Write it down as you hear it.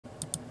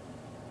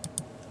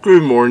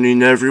Good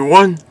morning,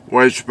 everyone.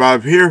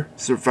 WedgeBob here,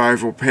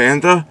 Survival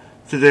Panda.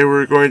 Today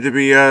we're going to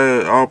be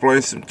all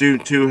playing some Doom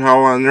 2 Hell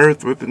on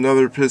Earth with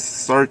another Pistol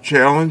Start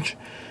challenge.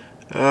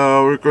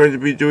 We're going to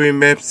be doing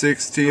Map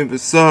 16, the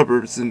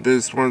Suburbs, in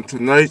this one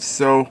tonight.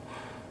 So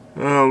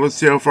let's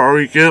see how far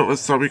we get.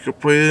 Let's see how we can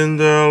play it in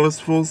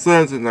let's full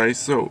send tonight.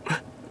 So,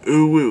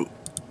 ooh woo.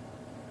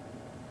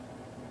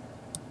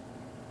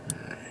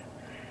 Alright.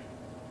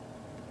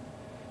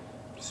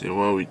 See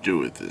what we do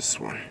with this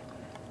one.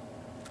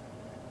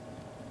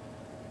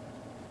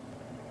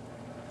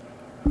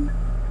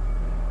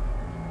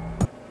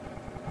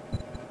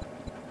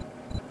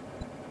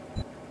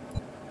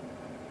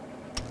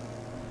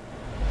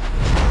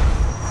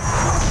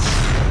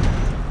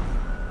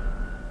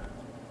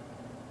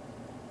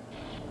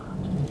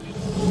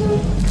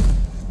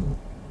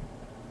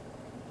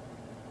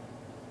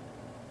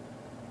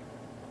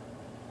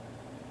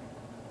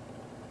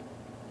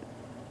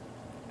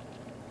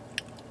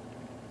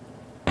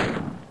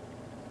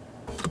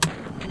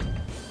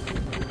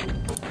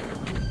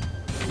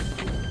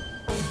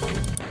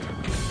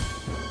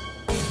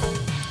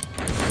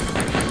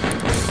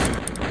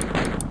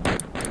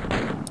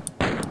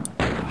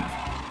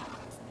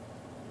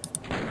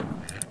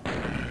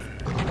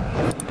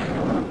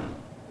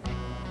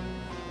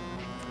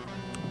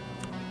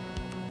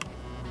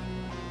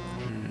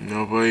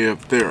 Nobody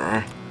up there,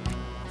 huh?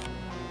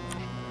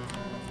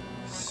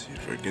 Let's see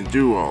if I can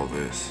do all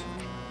this.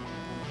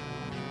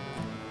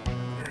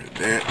 Right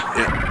there,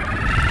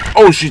 yeah.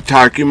 Oh,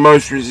 shiitake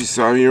mushrooms, he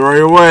saw me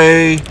right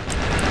away.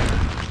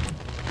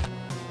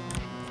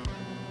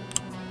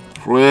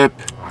 Flip.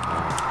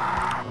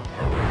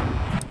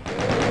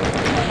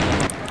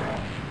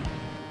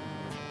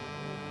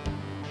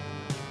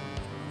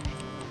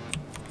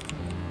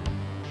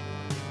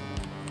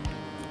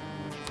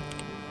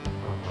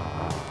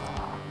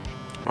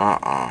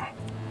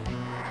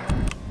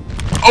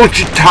 Oh,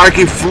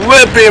 shiitake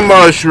flipping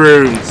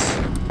mushrooms!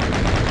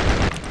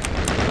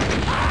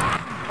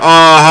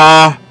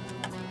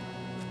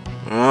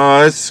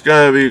 That's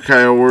gonna be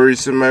kind of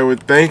worrisome, I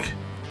would think.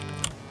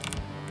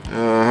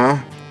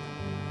 I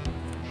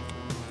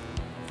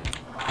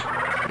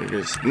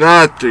guess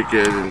not to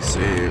get and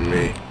seeing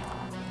me.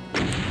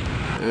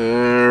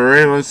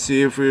 Alright, let's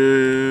see if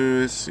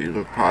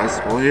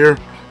possible here.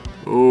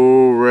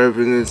 Oh,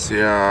 revenants,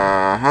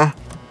 yeah,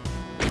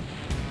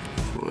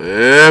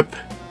 Flip.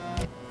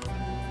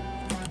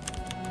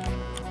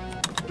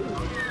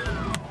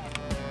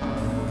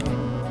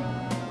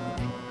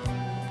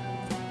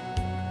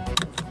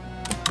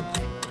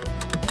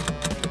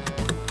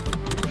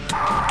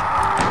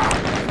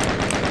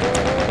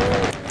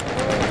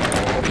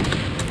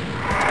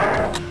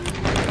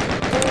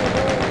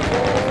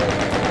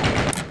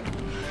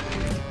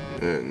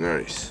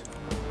 Nice.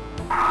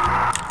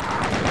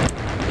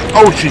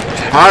 Oh,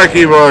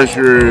 shiitake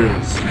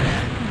mushrooms.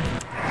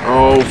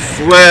 Oh,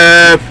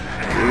 flip.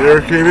 You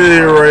never came in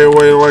here right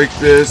away like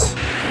this.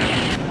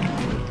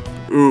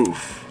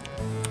 Oof.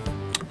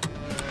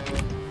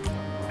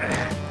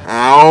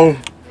 Ow.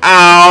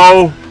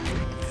 Ow.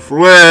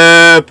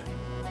 Flip.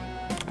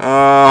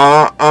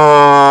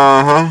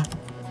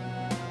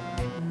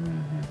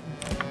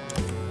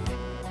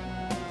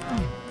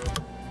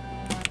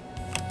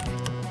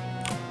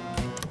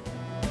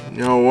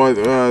 You know what?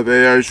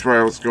 The ice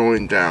trial's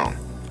going down.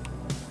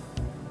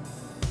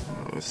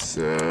 Let's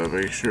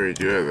make sure you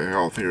do have the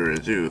health here to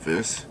do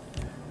this.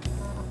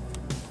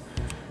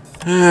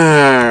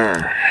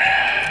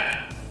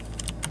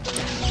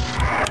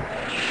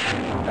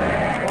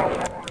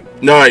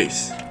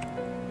 Nice.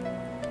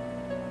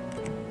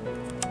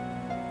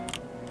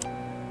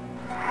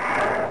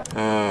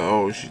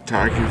 Oh,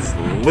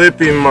 shiitake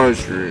flipping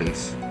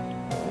mushrooms.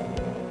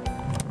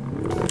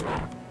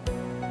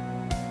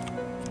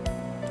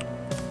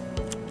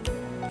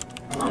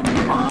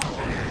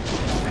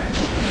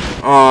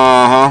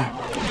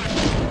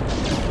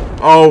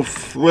 Oh,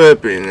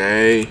 flipping,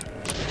 eh?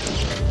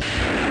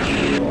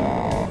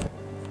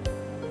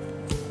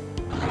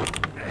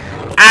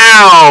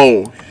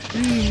 Ow!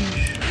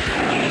 Sheesh.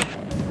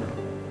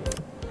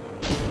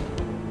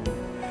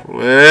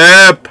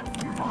 Flip.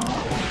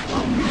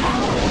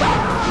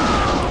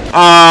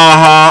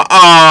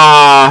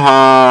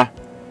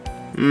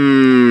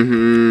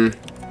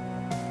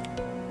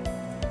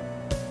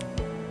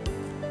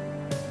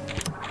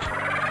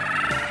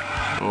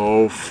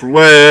 Oh,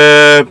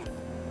 flip.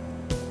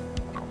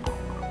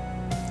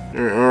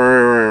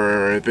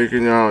 Alright. They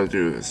can know how to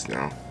do this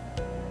now.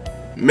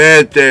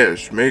 Mad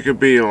dash. Make a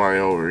beeline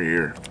over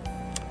here.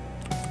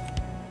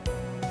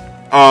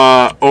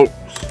 Oh.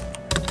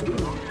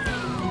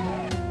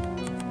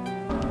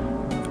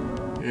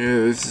 Yeah,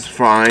 this is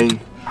fine.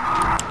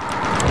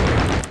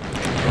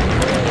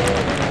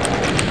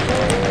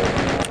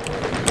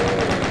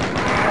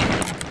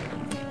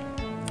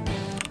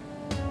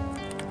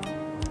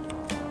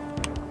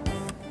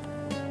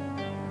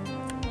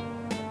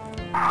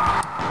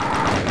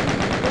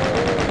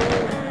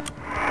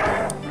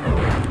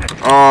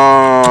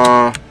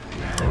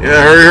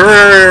 Yeah,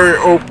 hurry.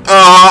 Oh,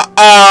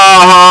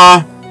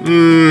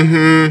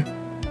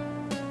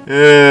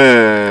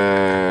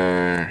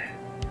 Yeah.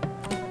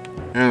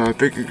 And I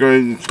think I'm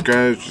going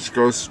to just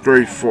go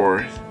straight for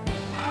it.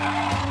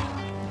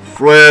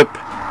 Flip.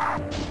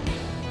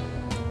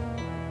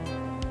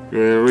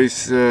 Good, at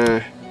least,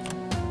 I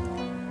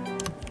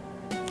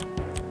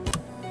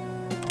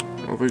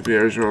don't think the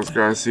Airshell's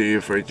gonna see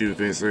if I do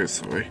things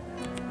this way.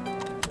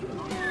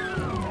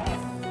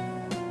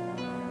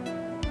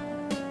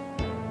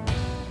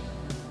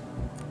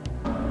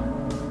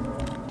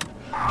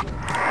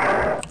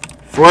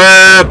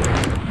 Flip!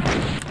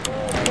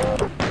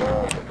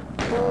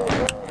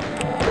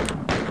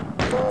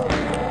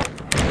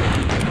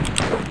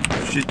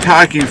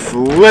 Shiitake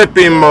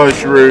flipping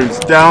mushrooms.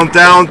 Down,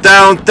 down,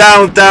 down,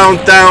 down,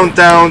 down, down,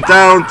 down,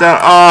 down, down.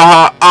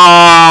 Aha,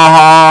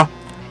 aha.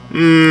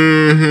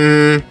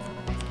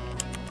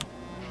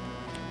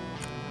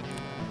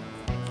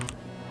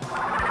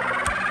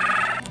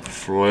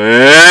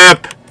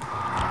 Flip.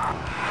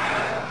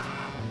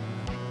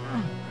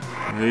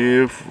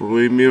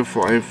 Leave me a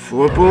flying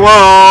flip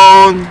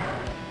alone.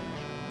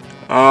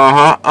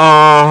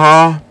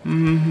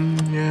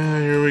 Yeah,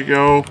 here we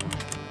go.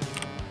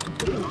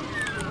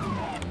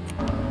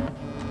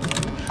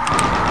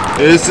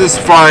 This is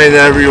fine,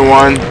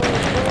 everyone.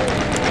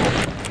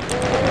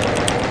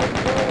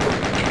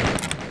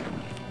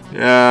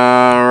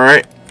 Yeah,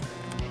 alright.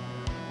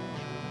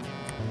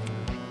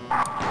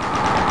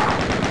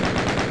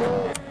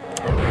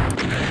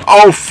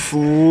 Oh,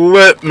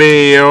 flip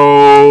me.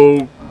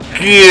 Oh,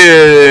 get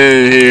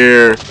in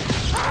here.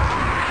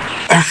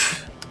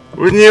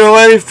 Wouldn't you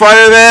let me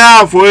fire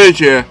that off, would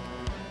you?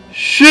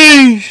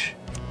 Sheesh.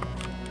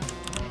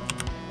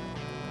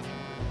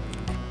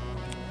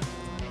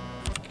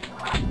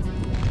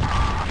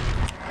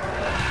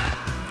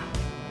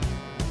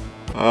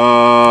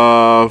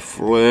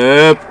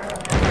 Flip.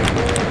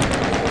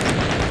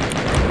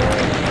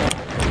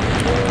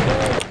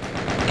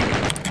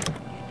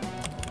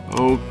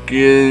 Oh, get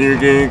in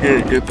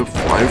here, get the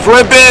fly.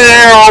 Flip in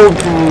there!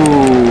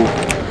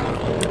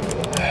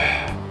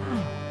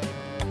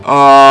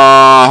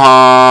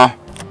 Oh!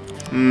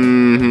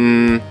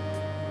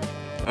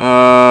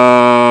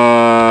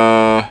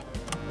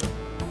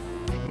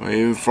 What are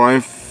you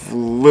flying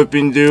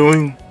flipping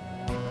doing?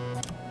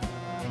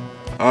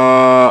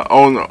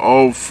 Oh no,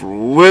 oh,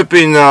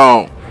 flipping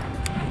now.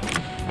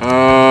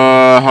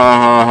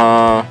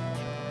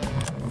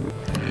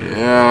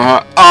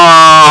 Yeah,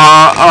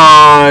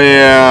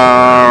 yeah,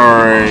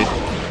 alright.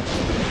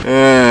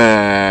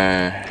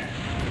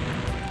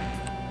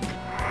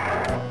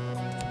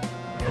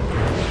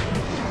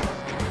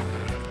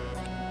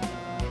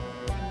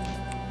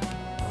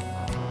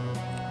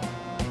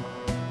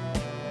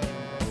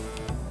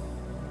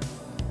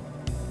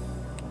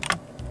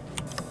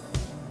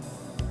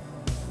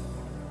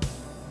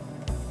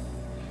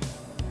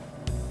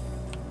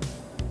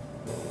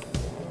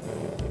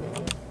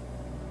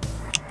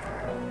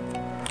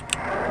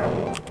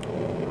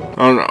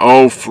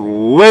 Oh,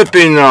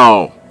 flipping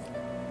now.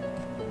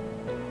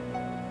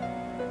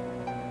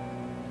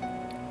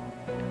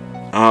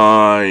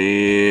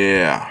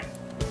 Yeah.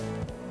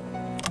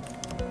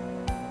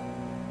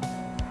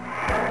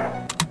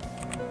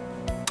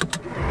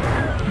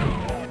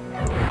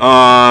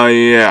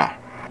 Yeah.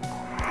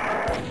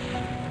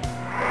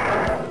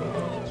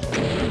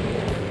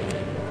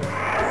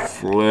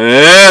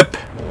 Flip.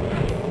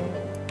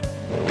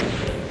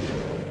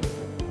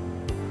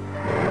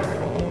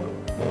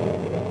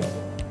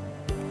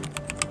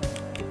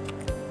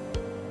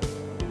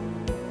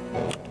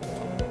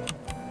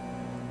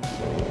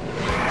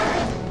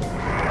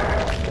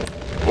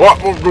 What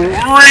was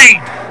great?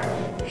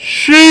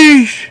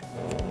 Sheesh.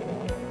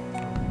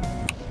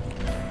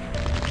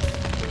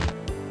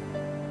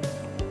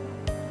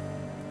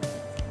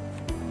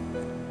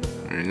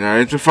 Now I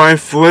have to find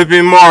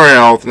flipping more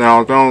health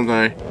now, don't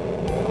I?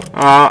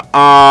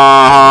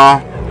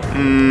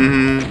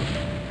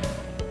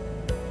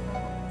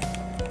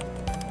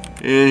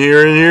 In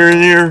here, in here,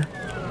 in here.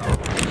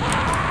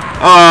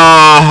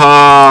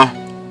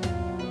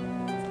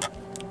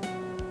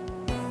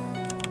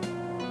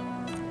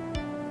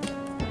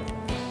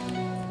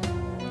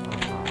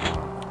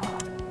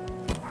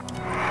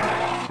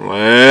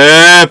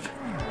 Flip.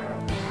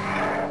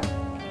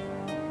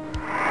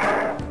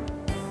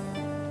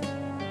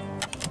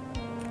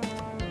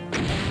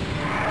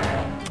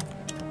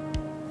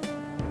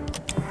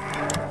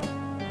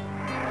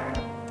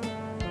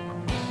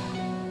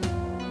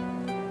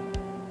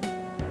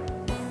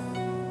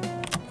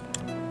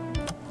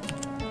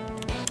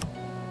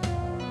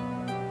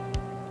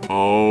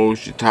 Oh,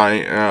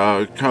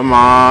 Shiitake, come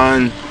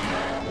on.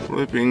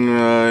 Flipping,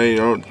 I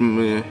don't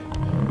know.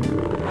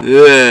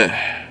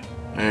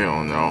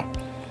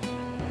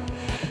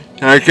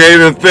 I can't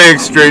even think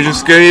straight.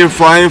 Just getting you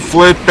flying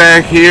flip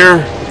back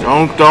here.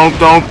 Don't.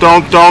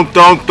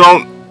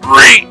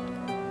 Great.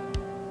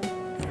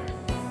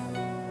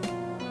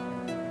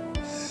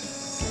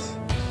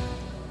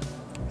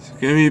 So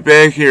get me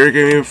back here.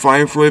 Get me a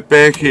flying flip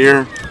back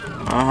here.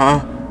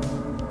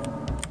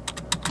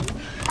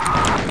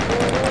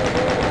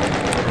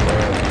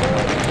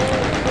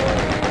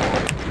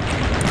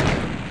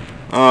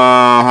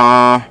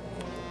 Uh-huh.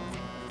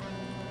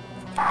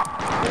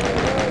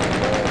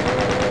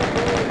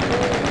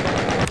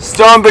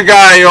 Stun the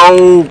guy,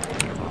 oh!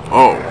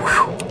 Oh,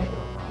 whew.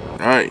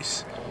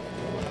 Nice.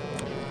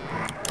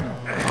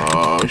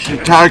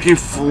 Shiitake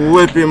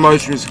flipping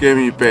mushrooms get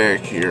me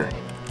back here.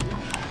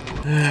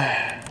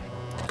 I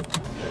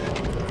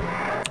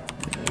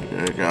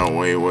got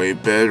way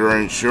better,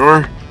 I'm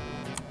sure.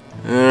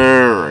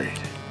 Alright.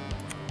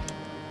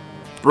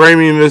 Bring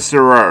me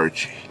Mr.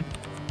 Archie.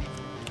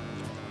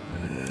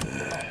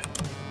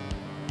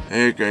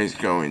 That guy's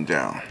going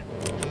down.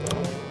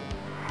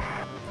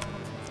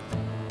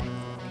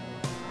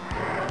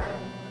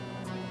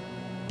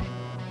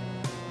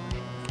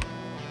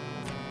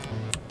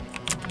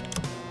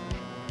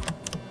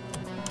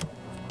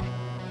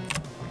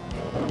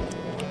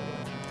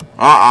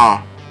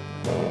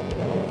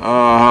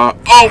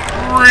 Oh,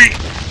 great!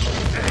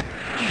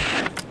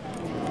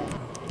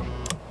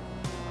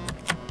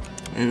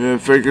 Maybe I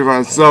figured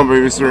on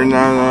somebody, but certainly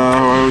not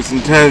how I was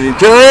intending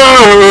to.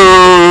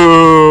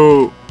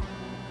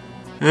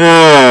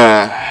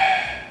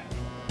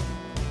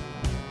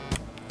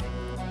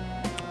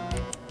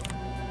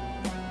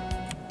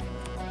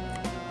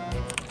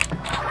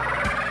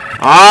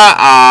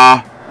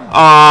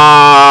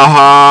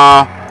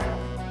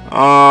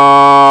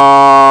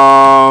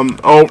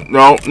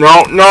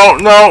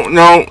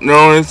 Oh,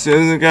 no, this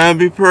isn't gonna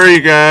be pretty,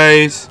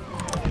 guys.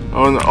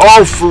 Oh, no.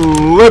 Oh,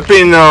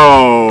 flipping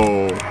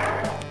no.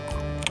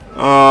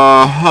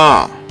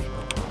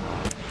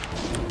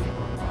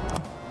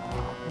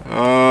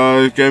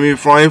 Get me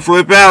flying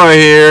flip out of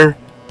here.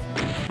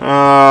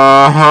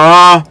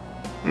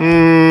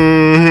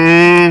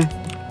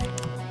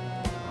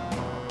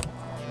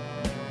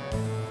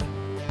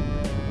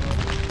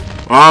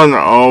 Oh,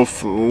 no,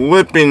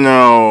 flipping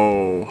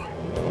no.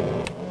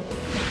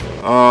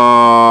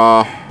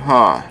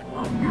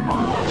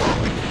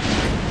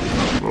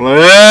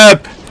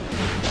 Flip!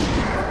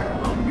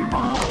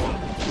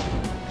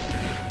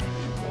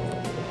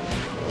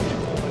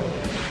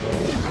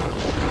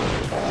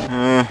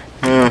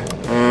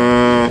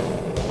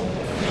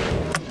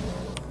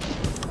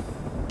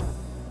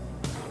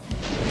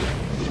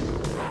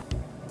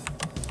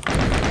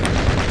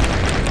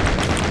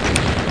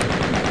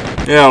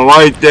 Yeah,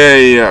 right there,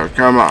 yeah,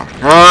 come on.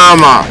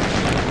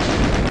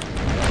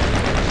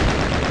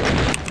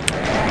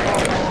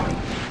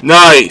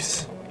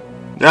 Nice!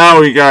 Now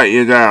we got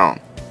you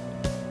down.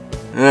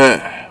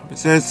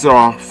 Was that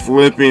so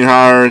flipping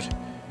hard?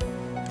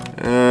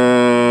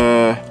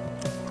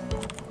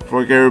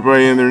 Fuck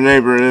everybody in their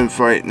neighborhood in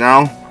fight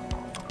now.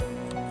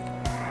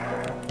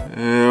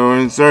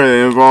 I'm sorry,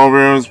 the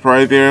involver was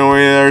probably the only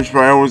way that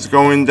I was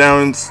going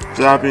down and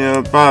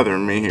stopping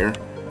bothering me here.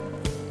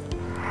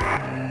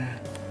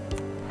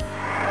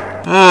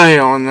 I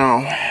don't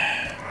know.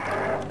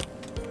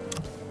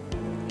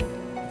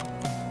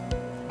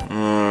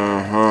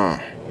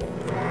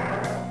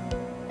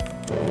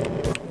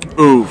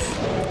 Oof.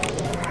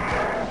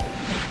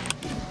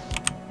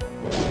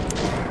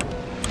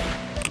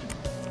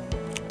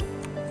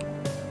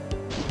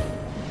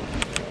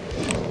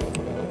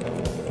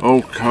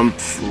 Oh, come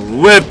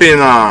flipping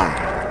on.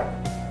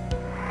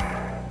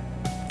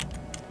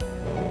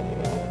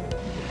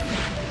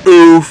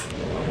 Oof.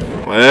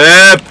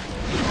 Flip.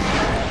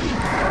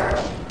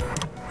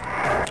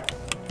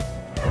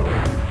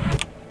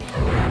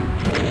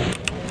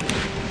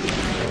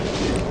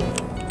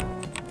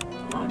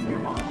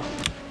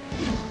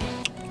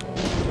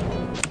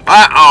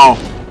 Uh-oh.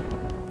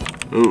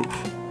 Oof.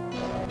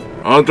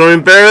 I'm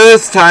doing better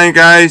this time,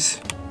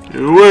 guys.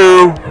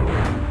 Woo.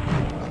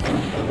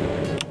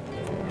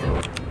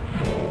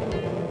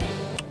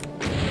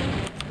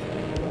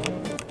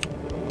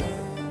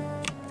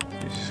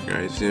 These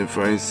guys didn't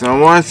find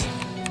somewhat.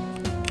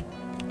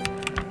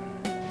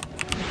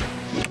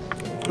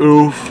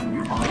 Oof.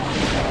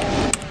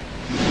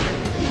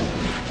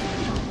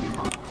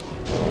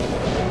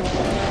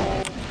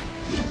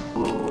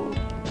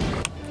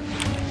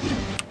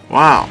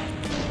 Wow.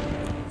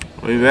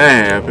 I believe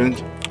that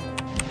happened.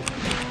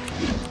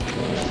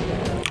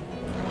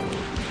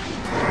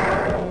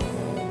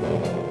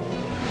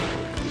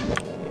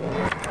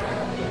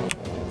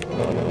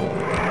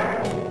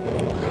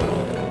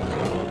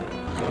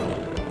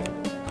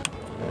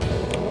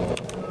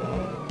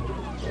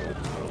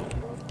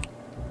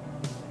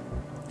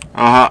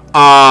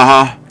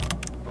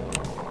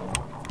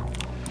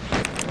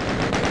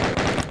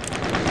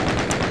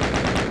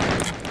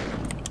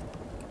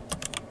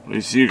 At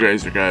least you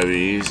guys are gotta be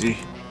easy.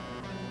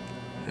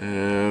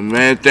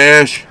 Mad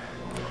dash.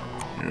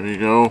 There we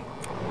go.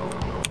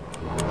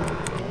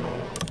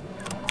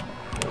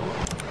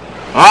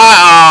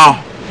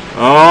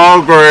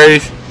 Oh,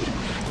 great.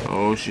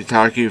 Oh,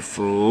 shiitake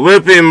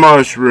flipping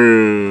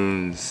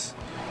mushrooms.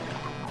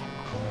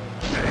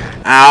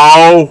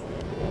 Ow.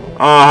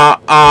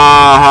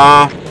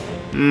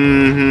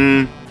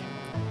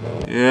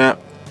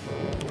 Yep.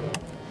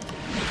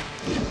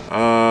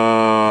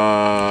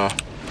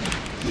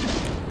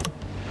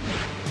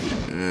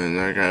 And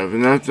I got have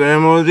enough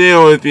ammo to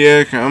deal with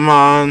you. Come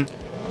on.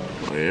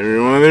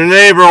 Everyone and their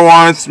neighbor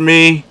wants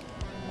me.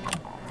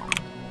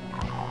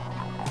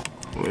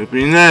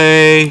 Flipping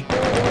A.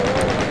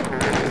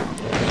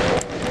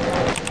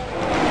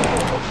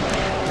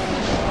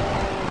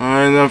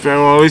 Enough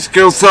ammo, at least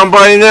kill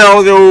somebody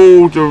now.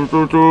 Hello.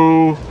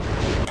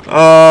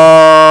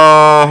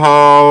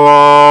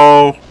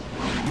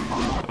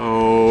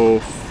 Oh,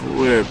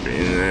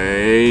 flipping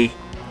A.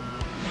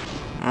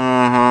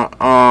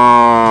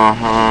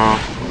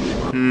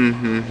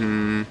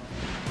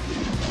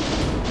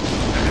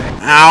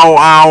 Ow,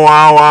 ow,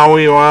 ow,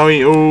 owie,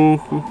 wowie, ooh.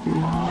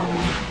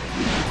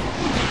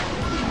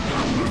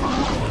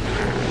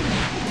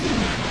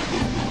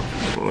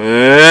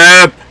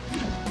 Flip.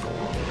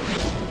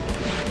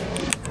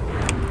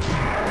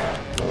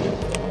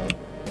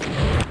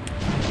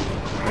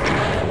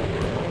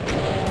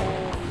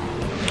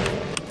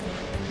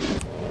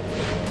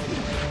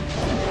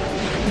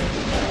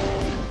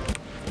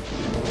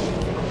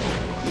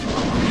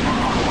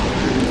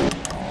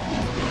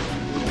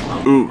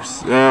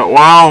 Oops.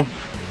 Wow.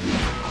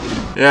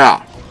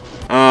 Yeah.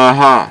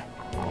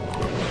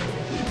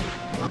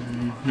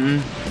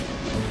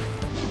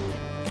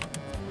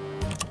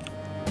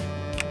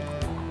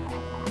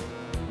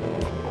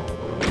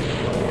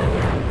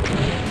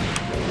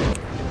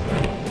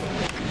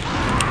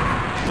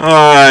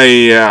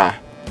 Yeah.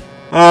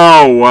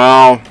 Oh,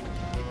 well.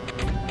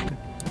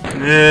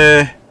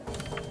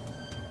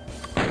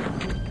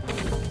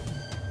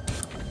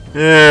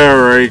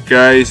 Alright,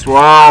 guys.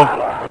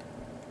 Well,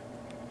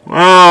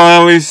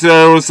 at least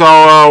it was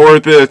all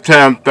worth the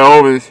attempt,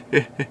 though.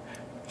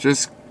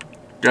 Just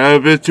got a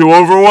bit too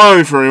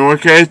overwhelming for me,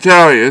 what can I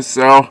tell you?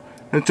 So,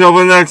 until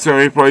the next time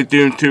we play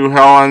Doom 2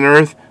 Hell on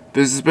Earth,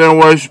 this has been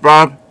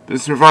WedgeBob, the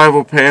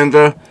Survival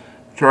Panda,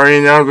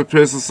 trying out the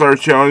Pistol Start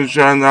Challenge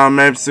on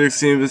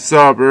Map16 the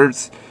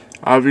Suburbs.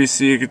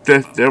 Obviously, you could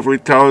definitely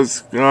tell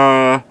it's,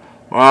 well,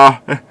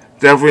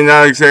 definitely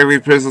not exactly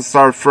Pistol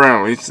Start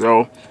friendly.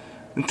 So,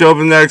 until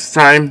the next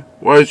time,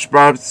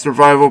 WedgeBob,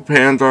 Survival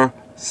Panda,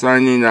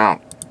 signing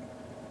out.